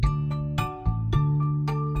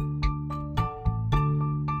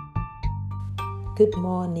Good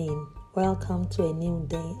morning. Welcome to a new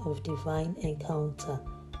day of divine encounter.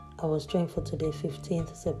 Our strength for today,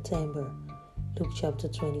 15th September, Luke chapter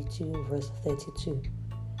 22, verse 32.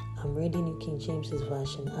 I'm reading New King James's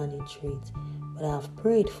version and it reads, "But I have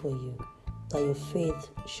prayed for you, that your faith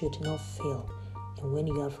should not fail, and when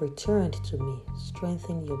you have returned to me,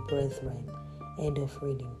 strengthen your brethren." End of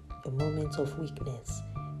reading. Your moments of weakness.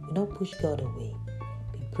 Do not push God away.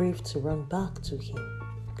 Be brave to run back to Him.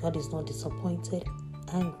 God is not disappointed,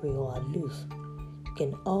 angry, or aloof. You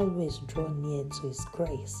can always draw near to His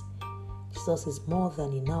grace. Jesus is more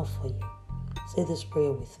than enough for you. Say this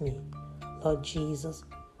prayer with me. Lord Jesus,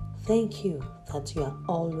 thank you that you are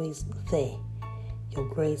always there. Your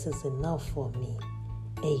grace is enough for me.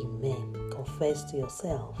 Amen. Confess to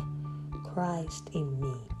yourself, Christ in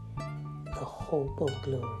me, the hope of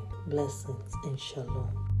glory. Blessings and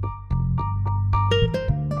shalom.